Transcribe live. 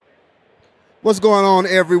What's going on,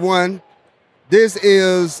 everyone? This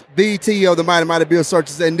is BT of the Mighty Mighty Beer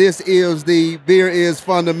Searchers, and this is the Beer is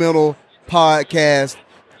Fundamental podcast,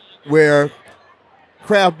 where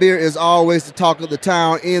craft beer is always the talk of the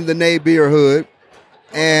town in the Nay Beer Hood.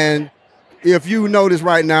 And if you notice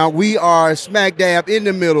right now, we are smack dab in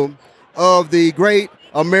the middle of the Great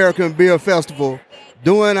American Beer Festival,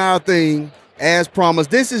 doing our thing as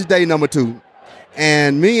promised. This is day number 2,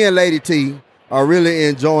 and me and Lady T are really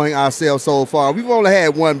enjoying ourselves so far. We've only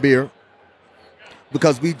had one beer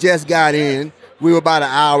because we just got in. We were about an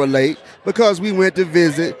hour late because we went to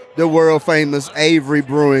visit the world famous Avery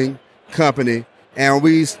Brewing Company, and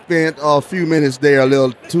we spent a few minutes there a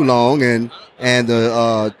little too long, and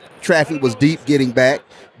the traffic was deep getting back.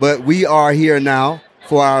 But we are here now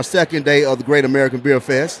for our second day of the Great American Beer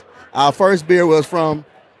Fest. Our first beer was from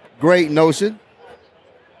Great Notion,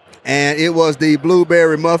 and it was the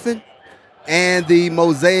Blueberry Muffin and the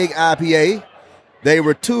Mosaic IPA. They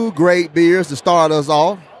were two great beers to start us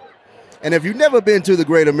off. And if you've never been to the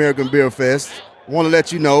Great American Beer Fest, I want to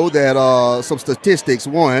let you know that some statistics.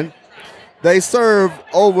 One, they serve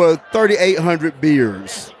over 3,800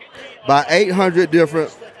 beers by 800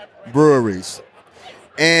 different breweries.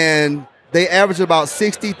 And they average about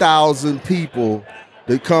 60,000 people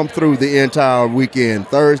that come through the entire weekend,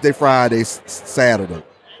 Thursday, Friday, Saturday.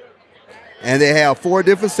 And they have 4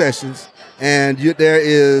 different sessions. And there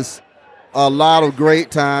is a lot of great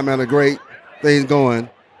time and a great things going.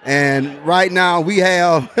 And right now we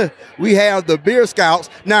have the Beer Scouts.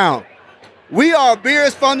 Now, we are Beer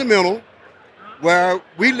is Fundamental, where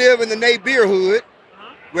we live in the Nay Beer Hood,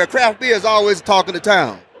 where craft beer is always talking to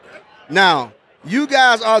town. Now, you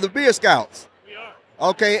guys are the Beer Scouts. We are.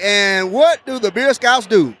 Okay, and what do the Beer Scouts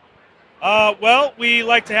do? Well, we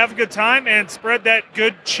like to have a good time and spread that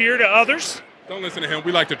good cheer to others. Don't listen to him.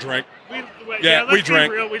 We like to drink. We We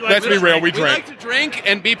drink. Let's be real. We We like to drink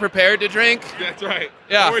and be prepared to drink. That's right.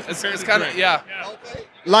 Yeah, Always it's prepared to kind of, drink. yeah.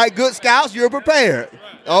 Like good scouts, you're prepared.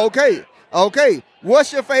 Okay.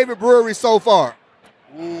 What's your favorite brewery so far?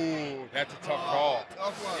 Ooh, that's a tough call.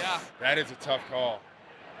 Yeah. That is a tough call.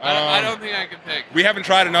 I don't think I can pick. We haven't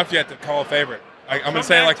tried enough yet to call a favorite. I'm going to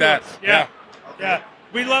say it like that. Yeah.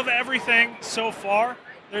 We love everything so far.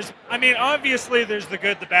 Obviously there's the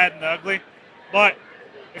good, the bad, and the ugly. But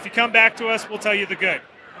if you come back to us, we'll tell you the good.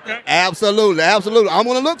 Okay? Absolutely. I'm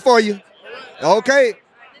going to look for you. Okay.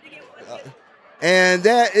 And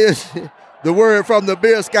that is the word from the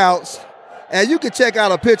Beer Scouts. And you can check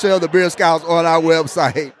out a picture of the Beer Scouts on our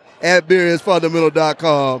website at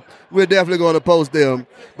beerisfundamental.com. We're definitely going to post them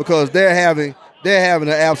because they're having an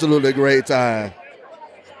absolutely great time.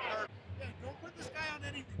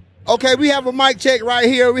 Okay, we have a mic check right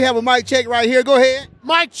here. Go ahead.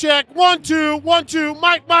 Mic check. 1 2 1 2.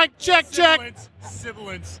 Mic check.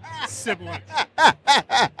 Sibilance.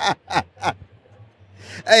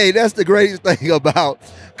 Hey, that's the greatest thing about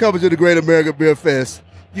coming to the Great American Beer Fest.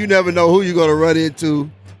 You never know who you're going to run into,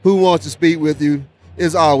 who wants to speak with you.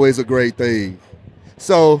 It's always a great thing.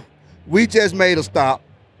 So we just made a stop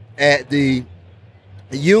at the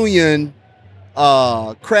Union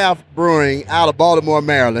Craft Brewing out of Baltimore,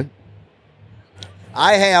 Maryland.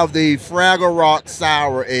 I have the Fraggle Rock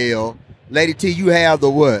Sour Ale. Lady T, you have the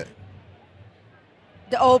what?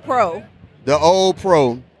 The Old Pro. The Old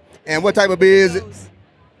Pro. And what type of beer is it?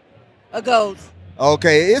 A Ghost.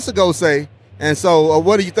 Okay, it's a Gose. And so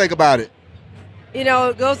what do you think about it?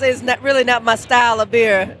 Ghost is really not my style of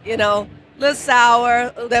beer. A little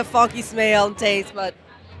sour, that funky smell and taste, but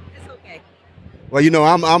it's okay.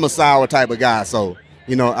 Well, I'm a sour type of guy, so,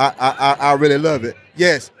 I really love it.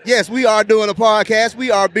 Yes, we are doing a podcast.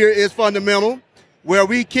 We are Beer is Fundamental, where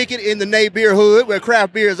we kick it in the Nay Beer Hood, where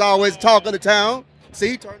craft beer is always talk of the town.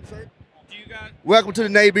 See, turn the shirt. Welcome to the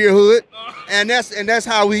Nay Beer Hood, and that's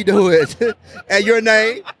how we do it. And your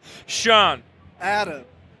name? Sean. Adam.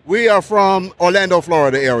 We are from Orlando,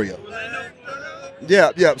 Florida area.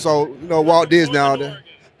 Yeah. So, Walt Disney out there.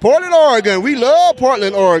 Portland, Oregon. We love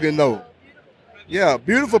Portland, Oregon, though. Yeah,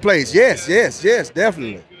 beautiful place. Yes,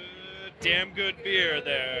 definitely. Damn good beer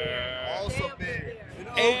there. Awesome beer.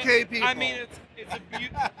 Okay, people. It's a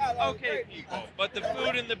okay people, but the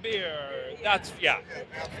food and the beer, yeah.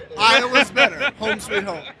 Iowa's better. Home sweet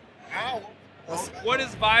home. What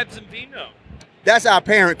is Vibes and Vino? That's our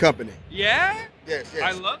parent company. Yeah? Yes.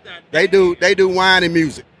 I love that. They do wine and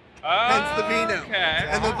music. Hence the vino. Okay.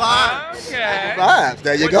 And the vibes. Okay. The vibes.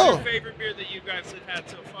 There you What's go. your favorite beer that you guys have had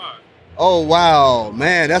so far? Oh wow,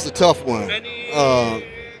 man, that's a tough one.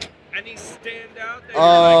 Any standout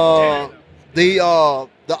that you like?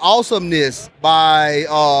 The Awesomeness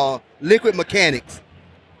by Liquid Mechanics.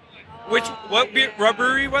 What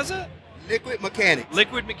brewery was it? Liquid Mechanics.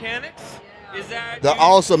 Liquid Mechanics? Is that The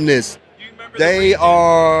awesomeness. Do you remember They the region?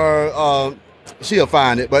 are. She'll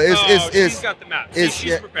find it, but it's she's got the map. it's-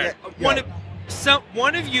 She's yeah, prepared. yeah.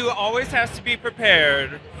 One of you always has to be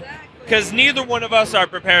prepared because neither one of us are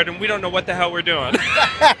prepared and we don't know what the hell we're doing. Just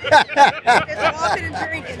walking and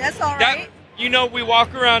drinking. That's all right. We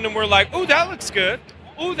walk around and we're like, oh, that looks good.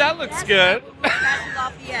 Oh, that looks good. We're passing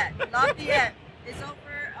Lafayette. Lafayette is over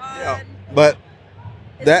on. Yeah, but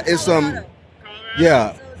that is some. Colorado.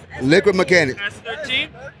 Yeah, So it's Liquid S13. Mechanics.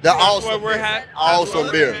 S13? The That's awesome, where we're at.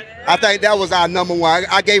 awesome beer. I think that was our number one.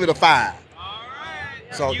 I gave it a 5. All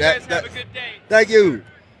right. So you that- guys that- have a good day. Thank you.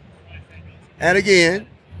 And again,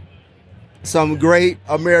 some great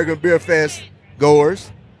American Beer Fest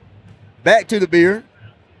goers. Back to the beer.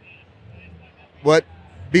 What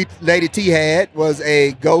Lady T had was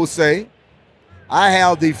a Gose. I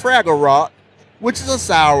have the Fraggle Rock, which is a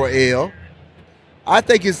sour ale. I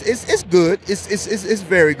think it's good. It's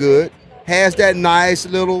very good. Has that nice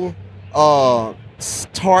little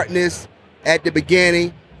tartness at the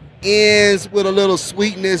beginning, ends with a little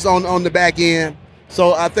sweetness on the back end.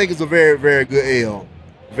 So I think it's a very, very good ale.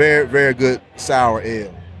 Very, very good sour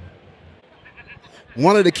ale.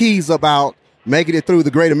 One of the keys about making it through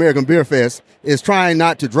the Great American Beer Fest is trying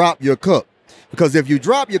not to drop your cup. Because if you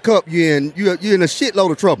drop your cup, you're in a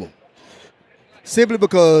shitload of trouble. Simply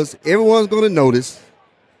because everyone's going to notice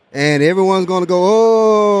and everyone's going to go,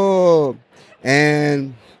 oh,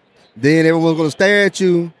 and then everyone's going to stare at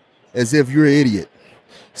you as if you're an idiot.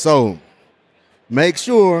 So make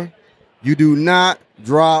sure you do not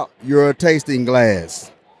drop your tasting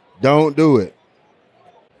glass. Don't do it.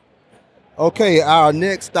 Okay, our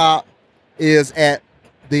next stop is at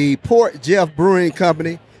the Port Jeff Brewing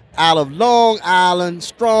Company out of Long Island,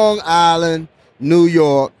 Strong Island, New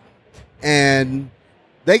York. And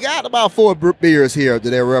they got about 4 beers here that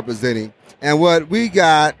they're representing. And what we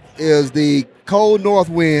got is the Cold North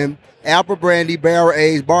Wind Apple Brandy Barrel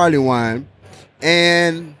Aged Barley Wine.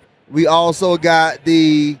 And we also got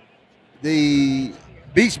the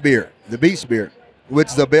Beach Beer, which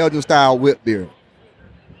is a Belgian style whip beer.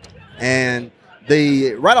 And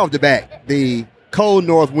right off the bat, the Cold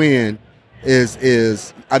North Wind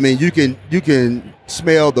is I mean, you can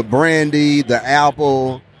smell the brandy, the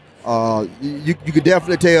apple. You can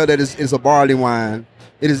definitely tell that it's a barley wine.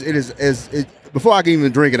 Before I can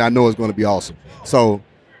even drink it, I know it's going to be awesome. So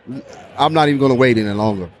I'm not even going to wait any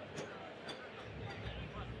longer.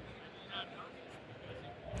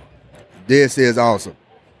 This is awesome.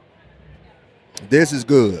 This is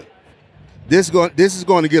good. This is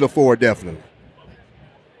going to get a 4 definitely.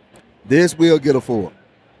 This will get a 4.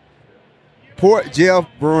 Port Jeff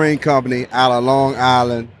Brewing Company out of Long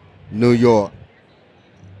Island, New York.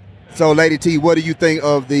 So, Lady T, what do you think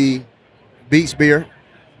of the beach beer?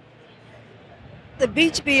 The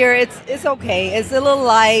beach beer, it's okay. It's a little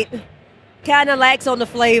light, kind of lacks on the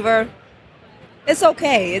flavor. It's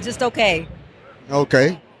okay. It's just okay.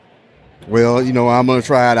 Okay. Well, I'm gonna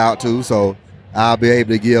try it out too, so I'll be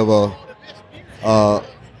able to give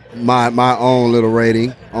my own little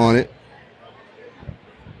rating on it.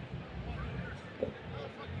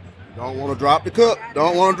 Don't want to drop the cup.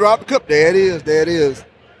 Don't want to drop the cup. There it is. There it is.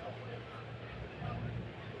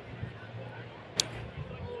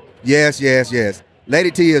 Yes.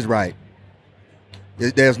 Lady T is right.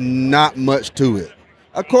 There's not much to it.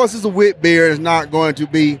 Of course, it's a wheat beer. It's not going to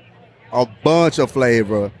be a bunch of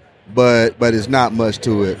flavor, but it's not much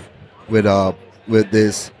to it with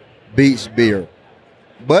this beach beer.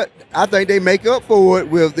 But I think they make up for it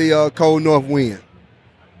with the Cold North Wind.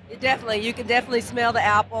 You can definitely smell the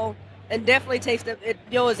apple and definitely taste it.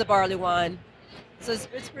 It's a barley wine, so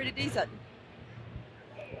it's pretty decent.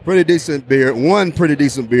 Pretty decent beer. One pretty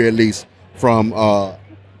decent beer at least from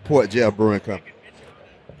Port Jeff Brewing Company.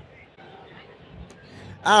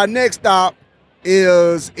 Our next stop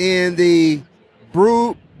is in the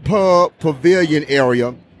Brew Pub Pavilion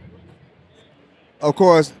area. Of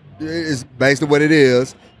course, it's basically what it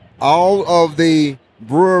is. All of the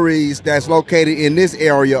breweries that's located in this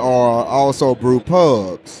area are also brew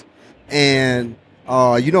pubs. And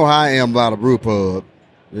you know how I am about a brew pub.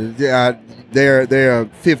 They're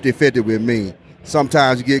 50-50 with me.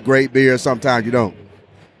 Sometimes you get great beer, sometimes you don't.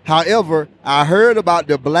 However, I heard about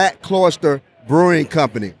the Black Cloister Brewing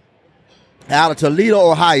Company out of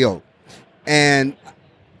Toledo, Ohio. And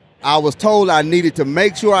I was told I needed to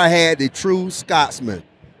make sure I had the true Scotsman.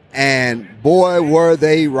 And boy, were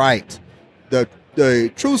they right. The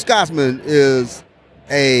true Scotsman is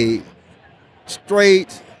a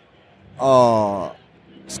straight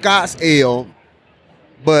Scots ale,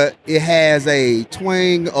 but it has a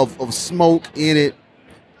twang of smoke in it.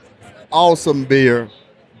 awesome beer.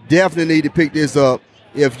 Definitely need to pick this up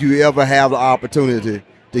if you ever have the opportunity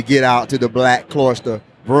to get out to the Black Cloister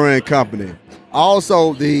Brewing Company.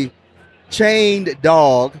 Also, the Chained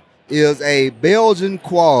Dog is a Belgian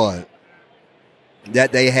quad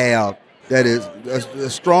that they have that is a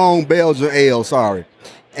strong Belgian ale,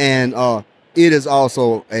 and it is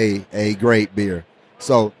also a great beer.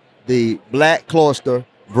 So the Black Cloister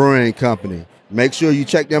Brewing Company. Make sure you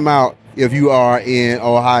check them out if you are in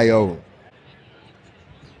Ohio.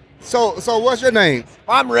 So what's your name?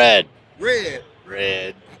 I'm Red. Red.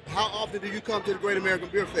 Red. How often do you come to the Great American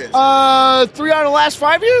Beer Fest? 3 out of the last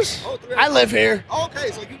 5 years. Oh, 3 I live here.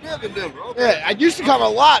 Okay, so you live in Denver. Okay. Yeah, I used to come a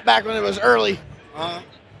lot back when it was early.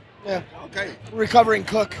 Yeah. Okay. Recovering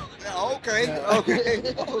cook. Yeah, okay.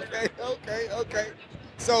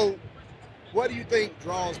 So, what do you think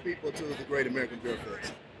draws people to the Great American Beer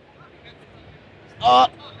Fest?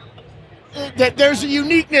 There's a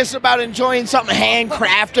uniqueness about enjoying something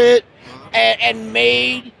handcrafted and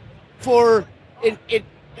made for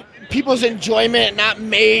people's enjoyment, not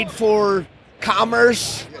made for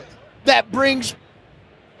commerce. That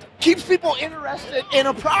keeps people interested in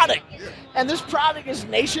a product, and this product is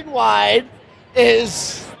nationwide.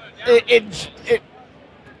 There's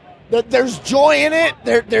joy in it.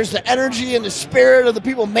 There's the energy and the spirit of the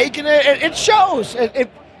people making it. It shows.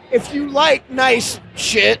 If you like nice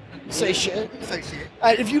shit, say shit.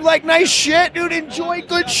 If you like nice shit, dude, enjoy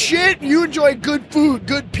good shit. You enjoy good food,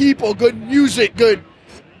 good people, good music, good.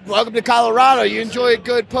 Welcome to Colorado. You enjoy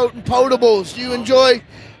good potent potables.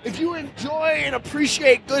 If you enjoy and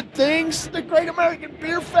appreciate good things, the Great American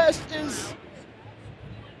Beer Fest is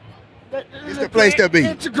the place to be.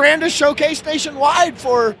 It's the grandest showcase nationwide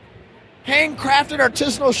for handcrafted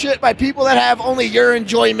artisanal shit by people that have only your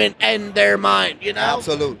enjoyment in their mind, you know?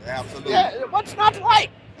 Absolutely. Yeah, what's not to like?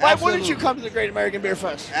 Why Absolutely. wouldn't you come to the Great American Beer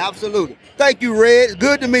Fest? Absolutely. Thank you, Red.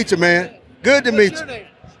 Good to meet you, man. Good to meet What's you. your name?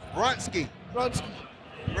 Brunsky. Brunsky.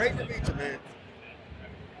 Great to meet you, man.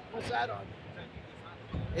 What's that on?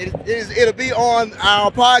 It'll be on our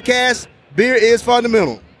podcast, Beer is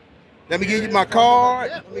Fundamental. Let me give you my card.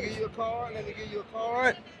 Let me give you a card. As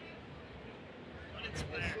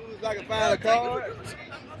soon as I can find a card.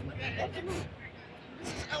 This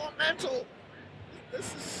is elemental.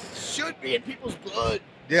 Should be in people's blood.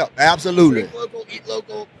 Yeah, absolutely. Drink local, eat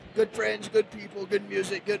local, good friends, good people, good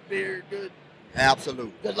music, good beer,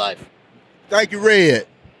 Absolutely. good life. Thank you, Red.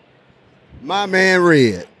 My man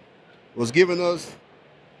Red was giving us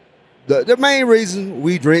the main reason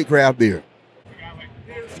we drink craft beer.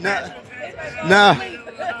 Now,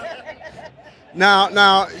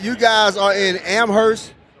 you guys are in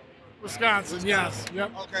Amherst, Wisconsin, yes.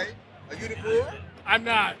 Yep. Okay. Are you the brewer? I'm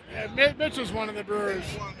not. Mitch is one of the brewers.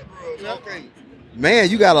 Yep. Okay. Man,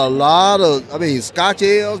 you got a lot of, Scotch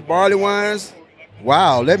ales, barley wines.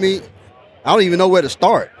 Wow. I don't even know where to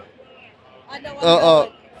start.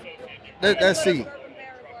 Let's see.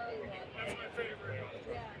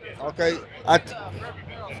 Okay.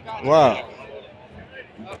 Wow.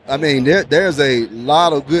 There's a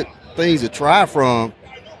lot of good things to try from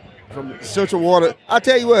Central Water. I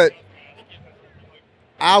tell you what,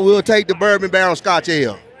 I will take the Bourbon Barrel Scotch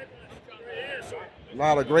Ale. A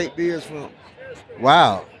lot of great beers from.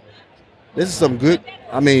 Wow. This is some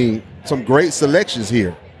great selections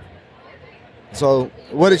here. So,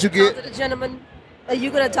 what did you get? Talk to the gentleman. Are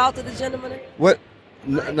you going to talk to the gentleman? What?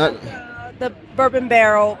 The Bourbon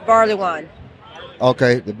Barrel barley wine.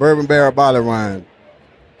 Okay, the Bourbon Barrel barley wine.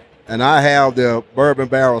 And I have the Bourbon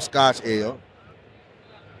Barrel Scotch Ale.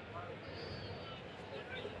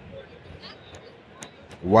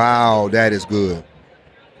 Wow, that is good.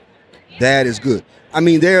 There's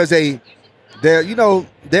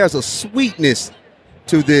a sweetness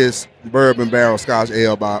to this Bourbon Barrel Scotch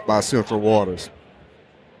Ale by Central Waters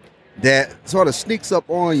that sort of sneaks up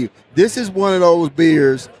on you. This is one of those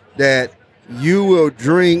beers that you will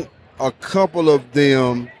drink a couple of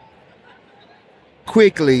them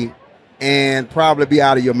quickly and probably be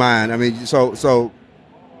out of your mind. So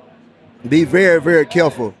be very, very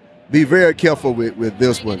careful. Be very careful with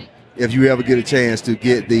this one if you ever get a chance to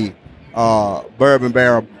get the Bourbon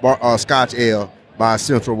Barrel Scotch Ale by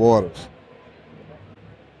Central Waters.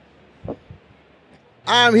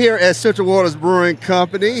 I'm here at Central Waters Brewing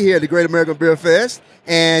Company here at the Great American Beer Fest,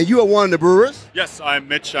 and you are one of the brewers? Yes, I'm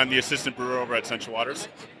Mitch. I'm the assistant brewer over at Central Waters.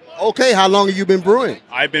 Okay, how long have you been brewing?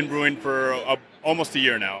 I've been brewing for almost a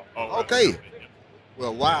year now. Okay.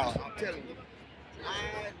 Well, wow. I'm telling you,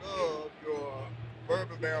 I love your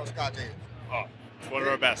Bourbon Barrel Scotch Ale. Oh, it's one of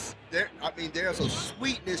our best. There's a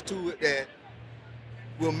sweetness to it that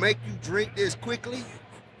will make you drink this quickly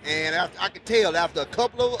And I can tell after a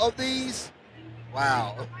couple of these,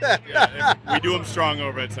 wow. Yeah, we do them strong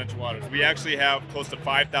over at Central Waters. We actually have close to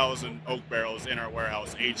 5,000 oak barrels in our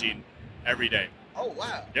warehouse aging every day. Oh,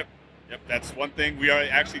 wow. Yep. That's one thing. We are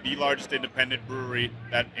actually the largest independent brewery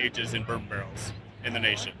that ages in bourbon barrels in the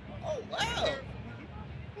nation. Oh, wow.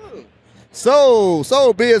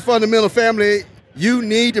 So Beers Fundamental family, you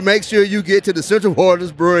need to make sure you get to the Central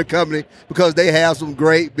Waters Brewing Company because they have some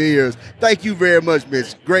great beers. Thank you very much,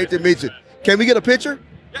 Mitch. Great to meet you. Can we get a picture?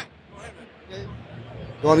 Yeah.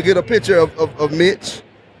 Going to get a picture of Mitch,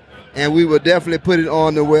 and we will definitely put it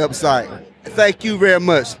on the website. Thank you very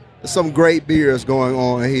much. There's some great beers going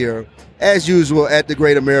on here, as usual, at the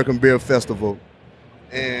Great American Beer Festival.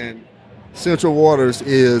 And Central Waters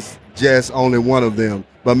is just only one of them.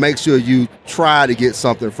 But make sure you try to get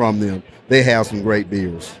something from them. They have some great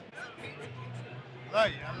beers.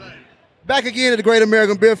 Back again at the Great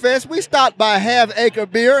American Beer Fest. We stopped by Half Acre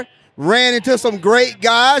Beer, ran into some great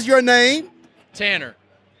guys. Your name? Tanner.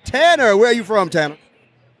 Tanner. Where are you from, Tanner?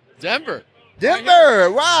 Denver.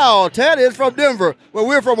 Denver. Wow. Tanner is from Denver. Well,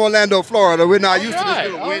 we're from Orlando, Florida. We're not used to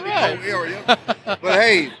this little windy, cold area. But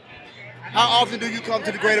hey, how often do you come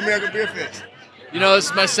to the Great American Beer Fest? You know, this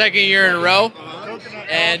is my second year in a row,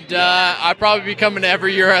 and I'll probably be coming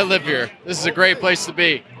every year I live here. This is a great place to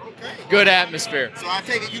be. Good atmosphere. So I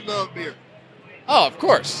take it you love beer. Oh, of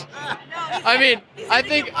course. I mean, I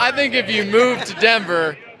think if you move to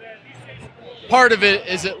Denver, part of it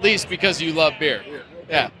is at least because you love beer.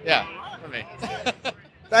 Yeah, for me.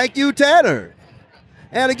 Thank you, Tanner.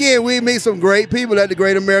 And again, we meet some great people at the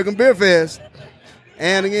Great American Beer Fest.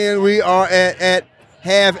 And again, we are at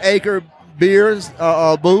Half Acre Beers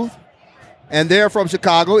booth, and they're from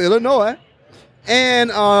Chicago, Illinois. And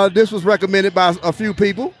this was recommended by a few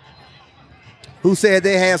people who said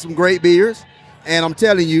they had some great beers. And I'm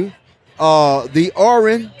telling you, the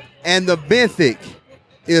Orin and the Benthic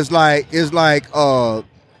is like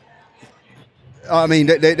I mean,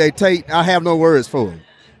 they take, I have no words for them.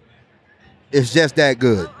 It's just that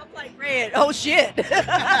good. I'm like red. Oh shit. I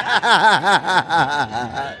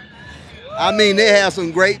mean, they have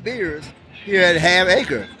some great beers here at Half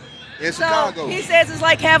Acre in Chicago. He says it's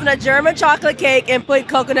like having a German chocolate cake and put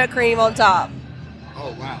coconut cream on top.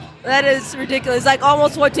 Oh, wow. That is ridiculous. It's like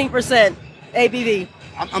almost 14% ABV.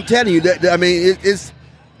 I'm telling you, that I mean, it's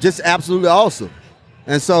just absolutely awesome.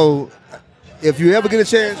 And so, if you ever get a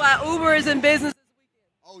chance. That's why Uber is in business.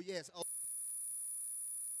 Oh, yes. Oh.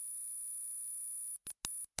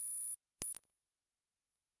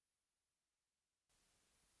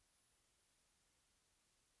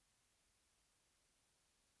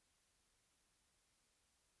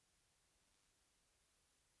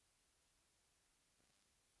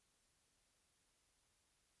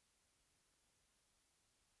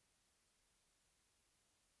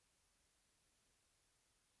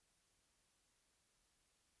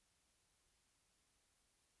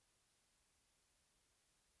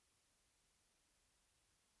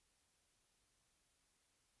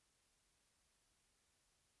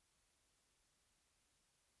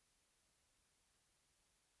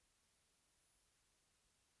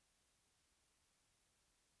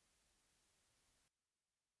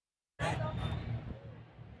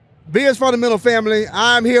 Beers Fundamental family,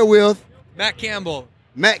 I'm here with Matt Campbell.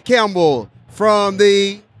 Matt Campbell from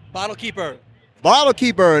the Bottle Keeper. Bottle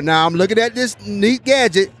Keeper. Now I'm looking at this neat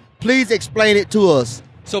gadget. Please explain it to us.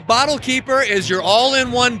 So Bottle Keeper is your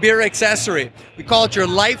all-in-one beer accessory. We call it your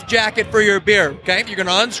life jacket for your beer. Okay, you're going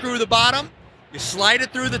to unscrew the bottom, you slide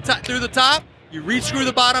it through the top, you re-screw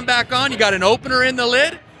the bottom back on. You got an opener in the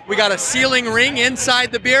lid. We got a sealing ring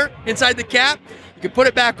inside the beer, inside the cap. You can put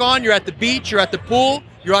it back on. You're at the beach, you're at the pool,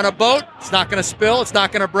 you're on a boat. It's not going to spill. It's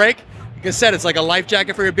not going to break. Like I said, it's like a life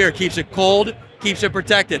jacket for your beer. Keeps it cold, keeps it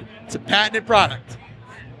protected. It's a patented product.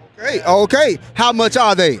 Okay. How much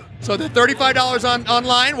are they? So they're $35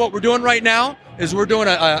 online. What we're doing right now is we're doing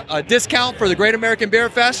a discount for the Great American Beer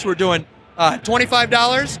Fest. We're doing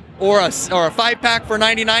 $25 or a 5-pack for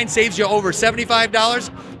 $99, saves you over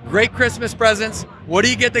 $75. Great Christmas presents. What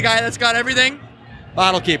do you get the guy that's got everything?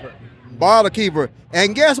 Bottle Keeper. Bottle Keeper.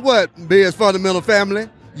 And guess what, Beers Fundamental family?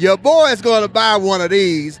 Your boy is going to buy one of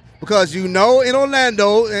these because you know in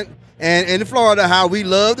Orlando and in Florida how we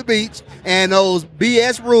love the beach and those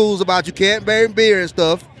BS rules about you can't bring beer and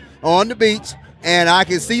stuff on the beach. And I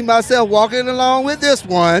can see myself walking along with this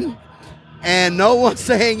one and no one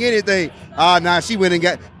saying anything. Nah, she went and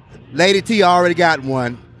got, Lady T already got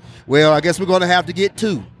one. Well, I guess we're going to have to get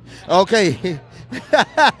two. Okay.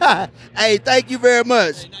 Hey, thank you very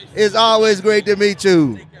much. It's always great to meet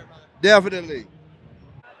you. Definitely.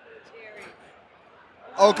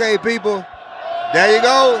 Okay, people. There you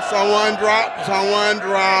go. Someone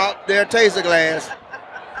dropped their taster glass.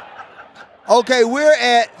 Okay, we're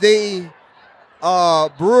at the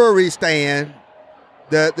brewery stand.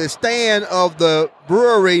 The stand of the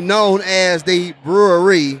brewery known as the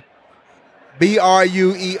Brewery,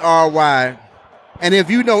 Breuery. And if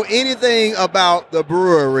you know anything about the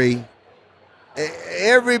brewery,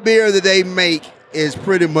 every beer that they make is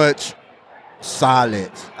pretty much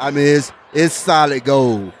solid. I mean, it's solid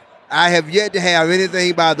gold. I have yet to have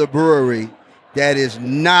anything by the brewery that is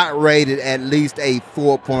not rated at least a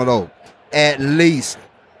 4.0. At least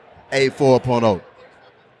a 4.0.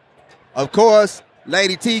 Of course,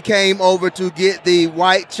 Lady T came over to get the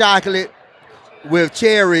white chocolate with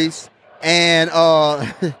cherries, and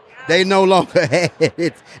they no longer had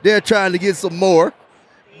it. They're trying to get some more,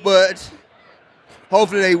 but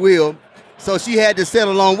hopefully they will. So she had to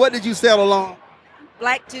settle on. What did you settle on?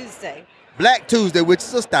 Black Tuesday. Black Tuesday, which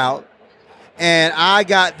is a stout. And I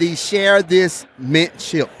got the Share This mint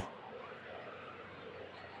chip.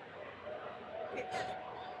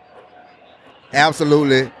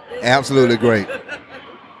 Absolutely great.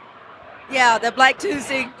 Yeah, the Black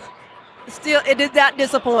Tuesday, it did not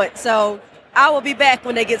disappoint. So I will be back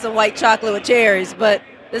when they get some white chocolate with cherries. But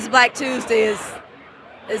this Black Tuesday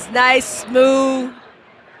is nice, smooth.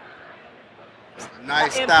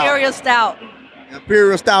 Nice stout. Imperial Stout.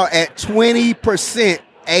 Imperial Stout at 20%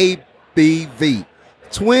 ABV.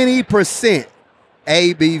 20%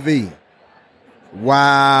 ABV.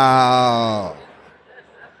 Wow.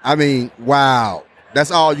 I mean, wow.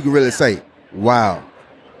 That's all you can really say. Wow.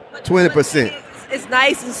 20%. It's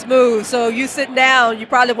nice and smooth, so you sitting down, you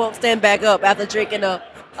probably won't stand back up after drinking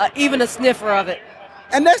even a sniffer of it.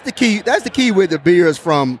 And that's the key. That's the key with the beers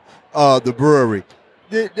from the brewery.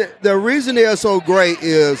 The reason they're so great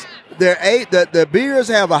is the beers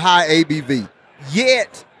have a high ABV,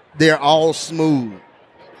 yet they're all smooth.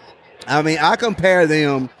 I mean, I compare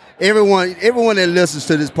them. Everyone that listens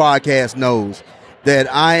to this podcast knows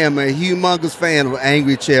that I am a humongous fan of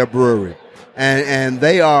Angry Chair Brewery. And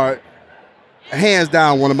they are hands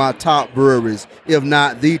down one of my top breweries, if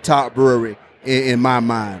not the top brewery in my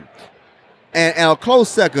mind. And a close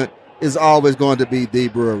second is always going to be the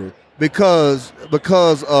brewery because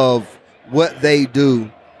of what they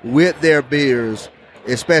do with their beers,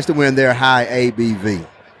 especially when they're high ABV.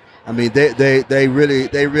 I mean, they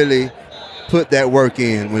really put that work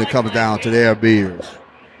in when it comes down to their beers.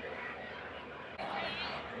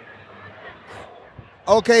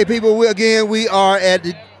 Okay, people, we are at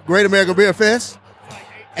the Great American Beer Fest,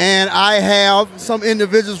 and I have some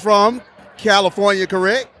individuals from California,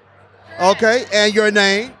 correct? Okay, and your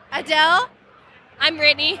name? Adele. I'm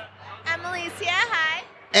Brittany. I'm Alicia. Hi.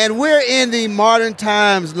 And we're in the Modern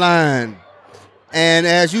Times line. And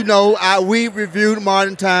as you know, we reviewed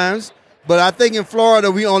Modern Times, but I think in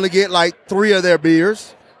Florida we only get like 3 of their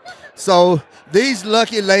beers. So these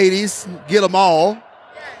lucky ladies get them all.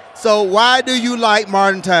 So why do you like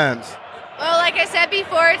Modern Times? Well, like I said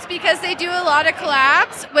before, it's because they do a lot of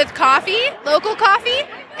collabs with coffee, local coffee,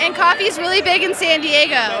 and coffee is really big in San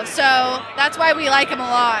Diego. So that's why we like them a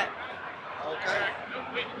lot. Okay.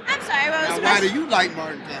 I'm sorry, what was the Why do you like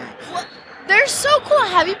Modern Times? Well, they're so cool.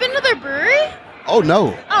 Have you been to their brewery? Oh,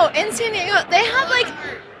 no. Oh, in San Diego, they have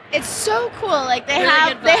it's so cool. Like they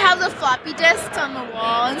have the floppy disks on the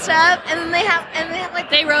wall and stuff, and then they have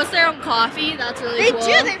they roast their own coffee. That's really cool.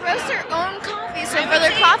 They do. They roast their own coffee. So for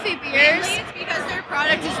their coffee beers, it's because their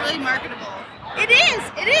product is really marketable. It is.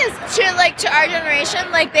 To our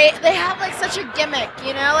generation, they have such a gimmick,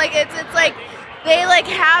 you know? It's they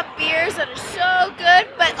have beers that are so good,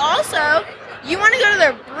 but also you want to go to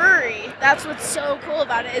their brewery. That's what's so cool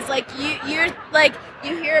about it. Is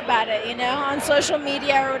you hear about it, you know, on social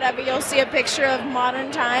media or whatever. You'll see a picture of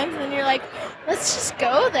Modern Times, and you're like, let's just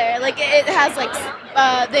go there. It has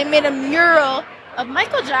they made a mural of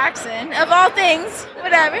Michael Jackson, of all things,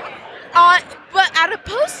 whatever. But out of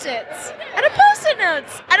Post-its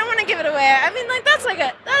notes. I don't want to give it away. I mean,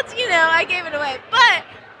 I gave it away. But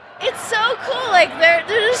it's so cool. They're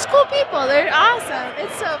just cool people. They're awesome.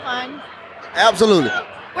 It's so fun. Absolutely. So,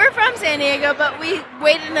 we're from San Diego, but we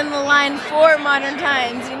waited in the line for Modern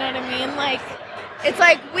Times. You know what I mean? It's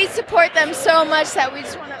we support them so much that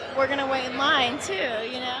we're gonna wait in line too.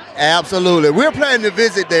 You know. Absolutely. We're planning to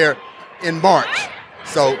visit there in March.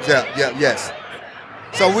 So yes.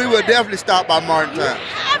 So we will definitely stop by Modern Times. You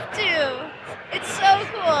have to. It's so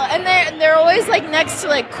cool, and they're always next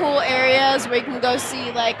to cool areas where you can go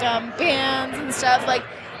see bands and stuff.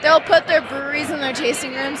 They'll put their breweries and their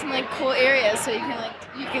tasting rooms in cool areas, so you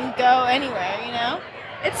can go anywhere. You know,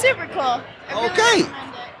 it's super cool. I really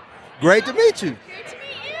recommend it. Great to meet you. Great to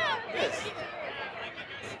meet you. Thank you.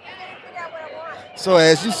 So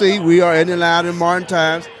as you see, we are in the line in Martin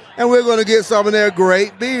Times, and we're going to get some of their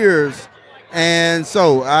great beers. And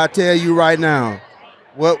so I tell you right now,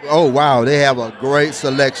 oh wow, they have a great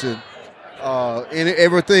selection. In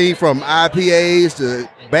everything from IPAs to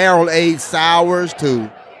barrel-aged sours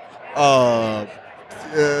to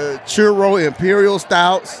churro imperial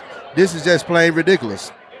stouts. This is just plain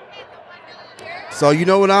ridiculous. So you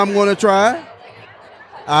know what I'm going to try?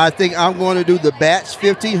 I think I'm going to do the Batch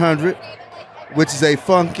 1500, which is a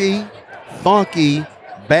funky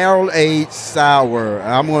barrel-aged sour.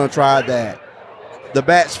 I'm going to try that. The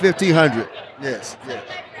Batch 1500. Yes.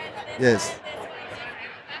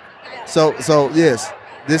 So yes,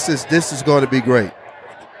 this is going to be great.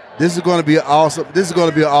 This is going to be awesome. This is going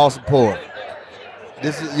to be an awesome pour.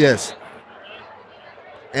 Yes.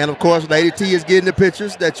 And of course, Lady T is getting the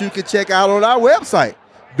pictures that you can check out on our website,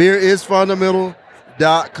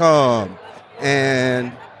 beerisfundamental.com.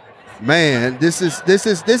 And man, this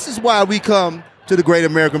is why we come to the Great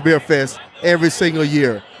American Beer Fest every single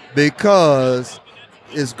year, because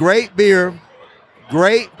it's great beer,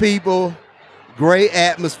 great people, great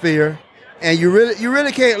atmosphere, and you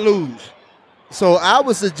really can't lose. So I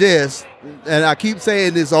would suggest, and I keep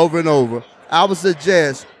saying this over and over, I would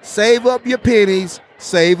suggest save up your pennies,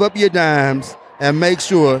 save up your dimes, and make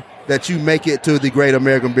sure that you make it to the Great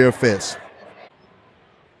American Beer Fest.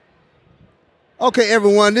 Okay,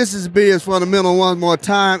 everyone, this is Beer is Fundamental one more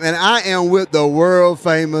time, and I am with the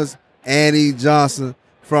world-famous Annie Johnson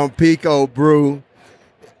from Pico Brew.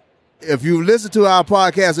 If you listen to our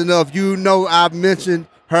podcast enough, you know I've mentioned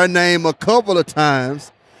her name a couple of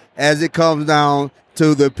times as it comes down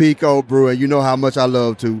to the Pico Brew, and you know how much we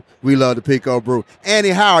love the Pico Brew. Annie,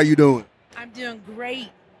 how are you doing? I'm doing great.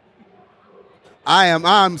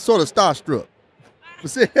 I'm sort of starstruck.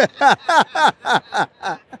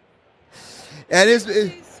 And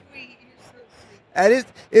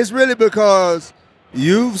it's really because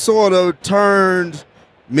you've sort of turned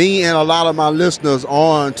me and a lot of my listeners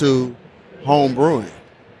on to home brewing.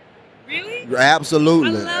 Really?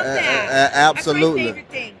 Absolutely. I love that. Absolutely. That's my favorite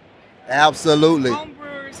thing. Absolutely. Home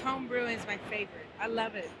brewing is my favorite. I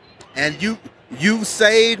love it. And you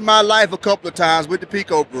saved my life a couple of times with the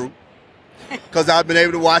Pico Brew because I've been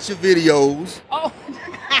able to watch your videos. Oh,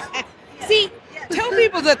 see, tell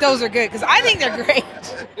people that those are good because I think they're great.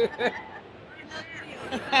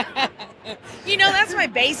 You know, that's my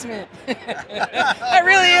basement. That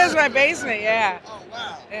really is my basement, yeah. Oh,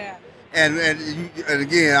 wow. Yeah. And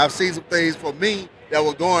again, I've seen some things for me that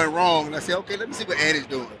were going wrong, and I said, okay, let me see what Annie's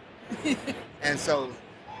doing. And so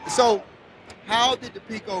how did the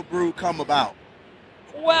Pico Brew come about?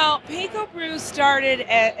 Well, Pico Brew started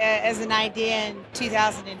as an idea in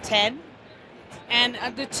 2010, and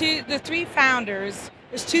the three founders,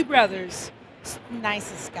 there's two brothers,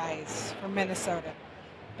 nicest guys from Minnesota,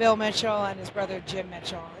 Bill Mitchell and his brother Jim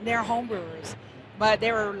Mitchell, and they're home brewers, but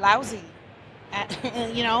they were lousy.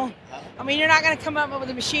 You know, I mean, you're not going to come up with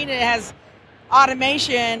a machine that has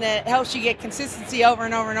automation that helps you get consistency over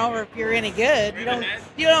and over and over if you're any good.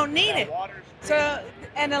 You don't need it. So,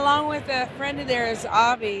 and along with a friend of theirs,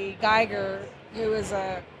 Avi Geiger, who is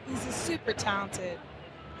he's a super talented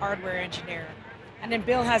hardware engineer, and then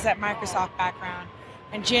Bill has that Microsoft background,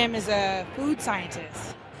 and Jim is a food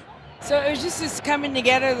scientist. So it was just this coming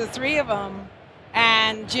together, the three of them,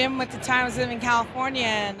 and Jim at the time was living in California,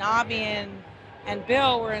 and Avi and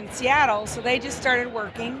Bill were in Seattle, so they just started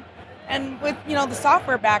working. And with, you know, the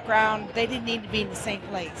software background, they didn't need to be in the same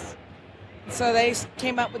place. So they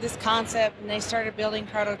came up with this concept, and they started building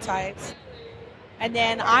prototypes. And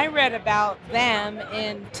then I read about them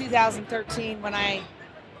in 2013 when I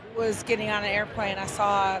was getting on an airplane. I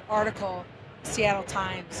saw an article, Seattle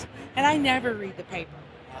Times, and I never read the paper.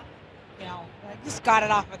 You know, I just got it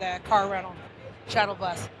off of the car rental shuttle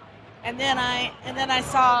bus. And then I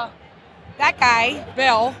saw that guy,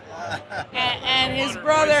 Bill, and his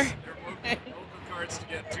brother.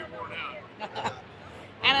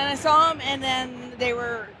 And then I saw them, and then they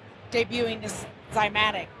were debuting this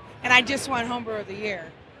Zymatic, and I just won Homebrew of the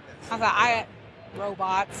Year. I thought,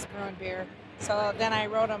 robots brewing beer. So then I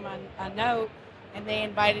wrote them a note, and they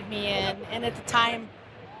invited me in. And at the time,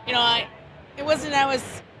 you know, I was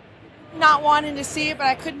not wanting to see it, but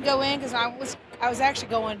I couldn't go in because I was actually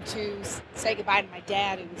going to say goodbye to my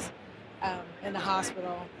dad, who was in the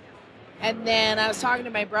hospital. And then I was talking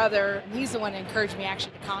to my brother, and he's the one that encouraged me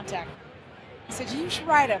actually to contact him. He said, you should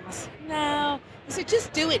write him. I said, no. He said,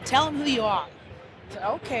 just do it. Tell him who you are. I said,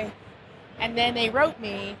 okay. And then they wrote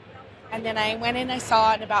me, and then I went in, I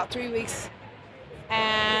saw it in about 3 weeks,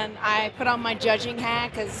 and I put on my judging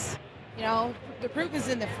hat because, you know, the proof is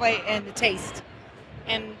in the taste.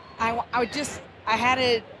 And I I had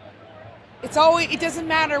it. It doesn't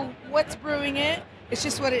matter what's brewing it. It's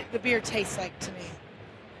just what the beer tastes like to me.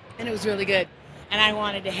 And it was really good. And I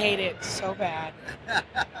wanted to hate it so bad.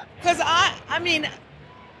 Because I mean,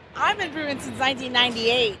 I've been brewing since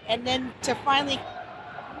 1998. And then to finally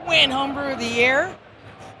win Homebrew of the Year.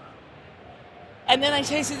 And then I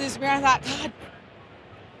tasted this beer and I thought,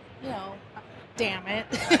 God, damn it.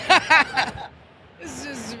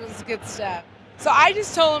 This was good stuff. So I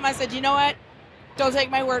just told him, I said, you know what? Don't take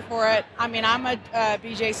my word for it. I mean, I'm a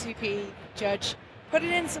BJCP judge. Put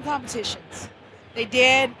it in some competitions. They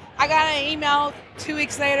did. I got an email 2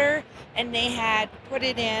 weeks later, and they had put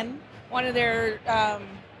it in. One of the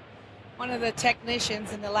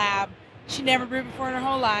technicians in the lab, she never brewed before in her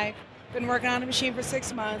whole life. Been working on the machine for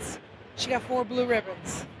 6 months. She got 4 blue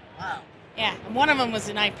ribbons. Wow. Yeah, and one of them was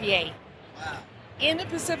an IPA. Wow. In the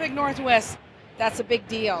Pacific Northwest, that's a big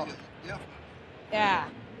deal. Yeah.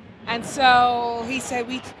 And so he said,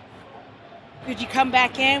 could you come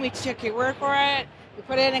back in? We took your word for it. We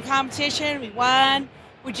put it in a competition. We won.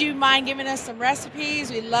 Would you mind giving us some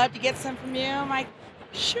recipes? We'd love to get some from you. I'm like,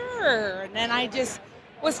 sure. And then I just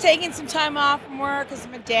was taking some time off from work because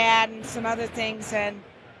of my dad and some other things. And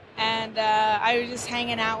I was just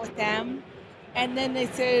hanging out with them. And then they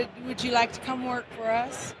said, would you like to come work for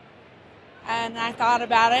us? And I thought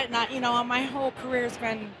about it. And my whole career has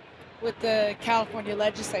been with the California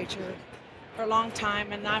legislature for a long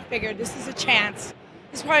time, and I figured this is a chance.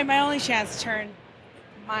 This is probably my only chance to turn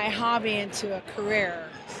my hobby into a career.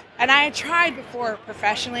 And I had tried before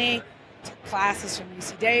professionally, took classes from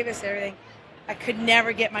UC Davis, everything. I could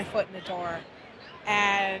never get my foot in the door.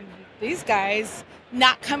 And these guys,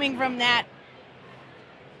 not coming from that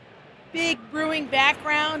big brewing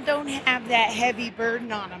background, don't have that heavy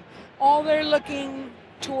burden on them. All they're looking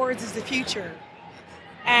towards is the future.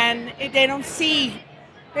 And they don't see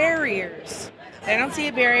barriers. They don't see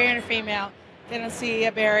a barrier in a female. They don't see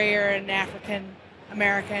a barrier in African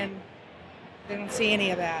American. They don't see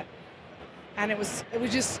any of that. And it was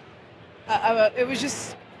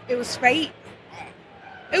fate.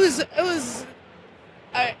 It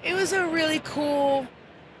was a really cool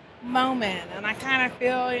moment. And I kind of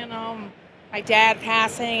feel, my dad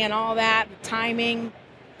passing and all that, the timing.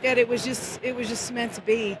 That it was just meant to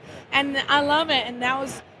be, and I love it. And that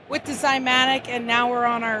was with the Zymatic, and now we're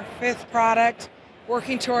on our 5th product,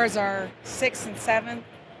 working towards our 6th and 7th.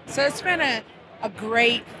 So it's been a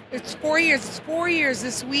great. It's 4 years. It's 4 years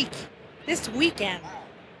this weekend.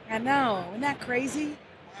 I know, isn't that crazy?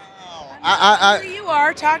 Wow. Here you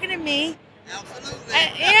are talking to me. Absolutely.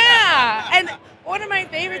 Yeah, and one of my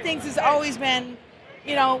favorite things has always been,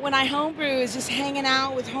 when I homebrew, is just hanging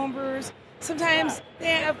out with homebrewers. Sometimes they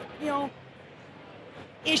have,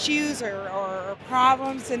 issues or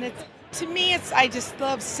problems, and to me, I just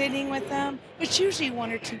love sitting with them. It's usually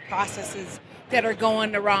 1 or 2 processes that are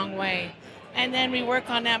going the wrong way, and then we work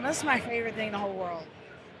on them. That's my favorite thing in the whole world.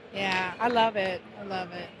 Yeah, I love it.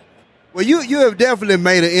 Well, you have definitely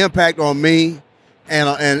made an impact on me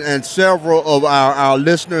and several of our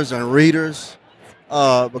listeners and readers,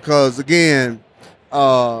 because again,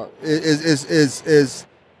 is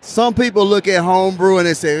some people look at homebrew and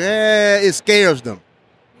they say, it scares them.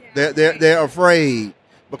 Yeah. They're afraid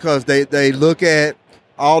because they look at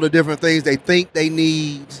all the different things they think they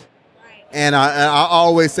need. Right. And I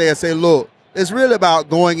always say, look, it's really about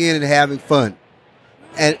going in and having fun,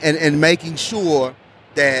 and making sure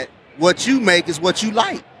that what you make is what you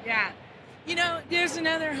like. Yeah. There's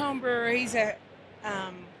another homebrewer.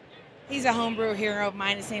 He's a homebrew hero of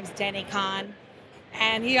mine. His name's Denny Kahn.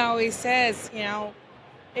 And he always says,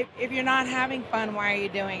 if you're not having fun, why are you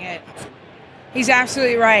doing it? He's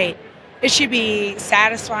absolutely right. It should be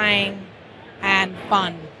satisfying and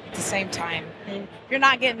fun at the same time. And if you're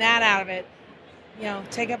not getting that out of it,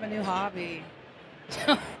 take up a new hobby.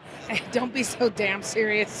 Don't be so damn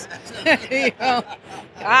serious.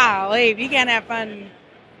 Golly, if you can't have fun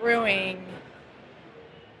brewing,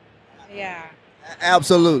 yeah.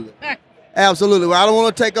 Absolutely. Absolutely. Well, I don't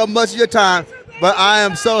want to take up much of your time, but I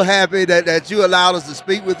am so happy that you allowed us to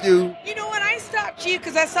speak with you. You know what? I stopped you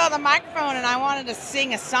because I saw the microphone and I wanted to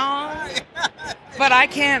sing a song, but I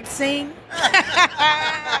can't sing.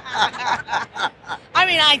 I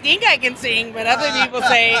mean, I think I can sing, but other people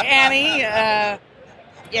say, Annie,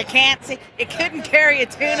 you can't sing. You couldn't carry a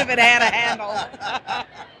tune if it had a handle.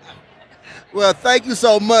 Well, thank you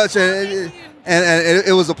so much, and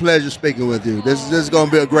it was a pleasure speaking with you. This is going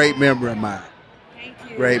to be a great memory of mine. Thank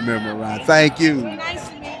you. Great memory of mine. Thank you. Nice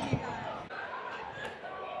to meet you.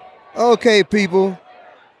 Okay, people.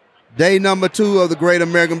 Day number 2 of the Great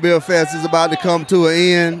American Beer Fest is about to come to an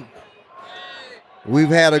end. We've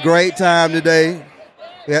had a great time today.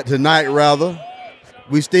 Tonight, rather.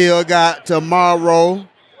 We still got tomorrow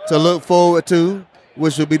to look forward to,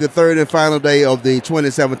 which will be the third and final day of the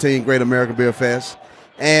 2017 Great American Beer Fest.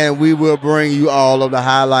 And we will bring you all of the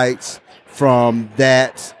highlights from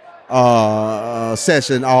that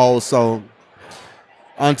session also.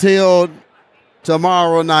 Until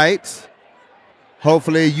tomorrow night,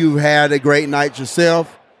 hopefully you've had a great night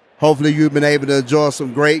yourself. Hopefully you've been able to enjoy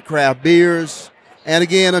some great craft beers. And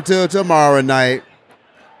again, until tomorrow night,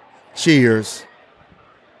 cheers.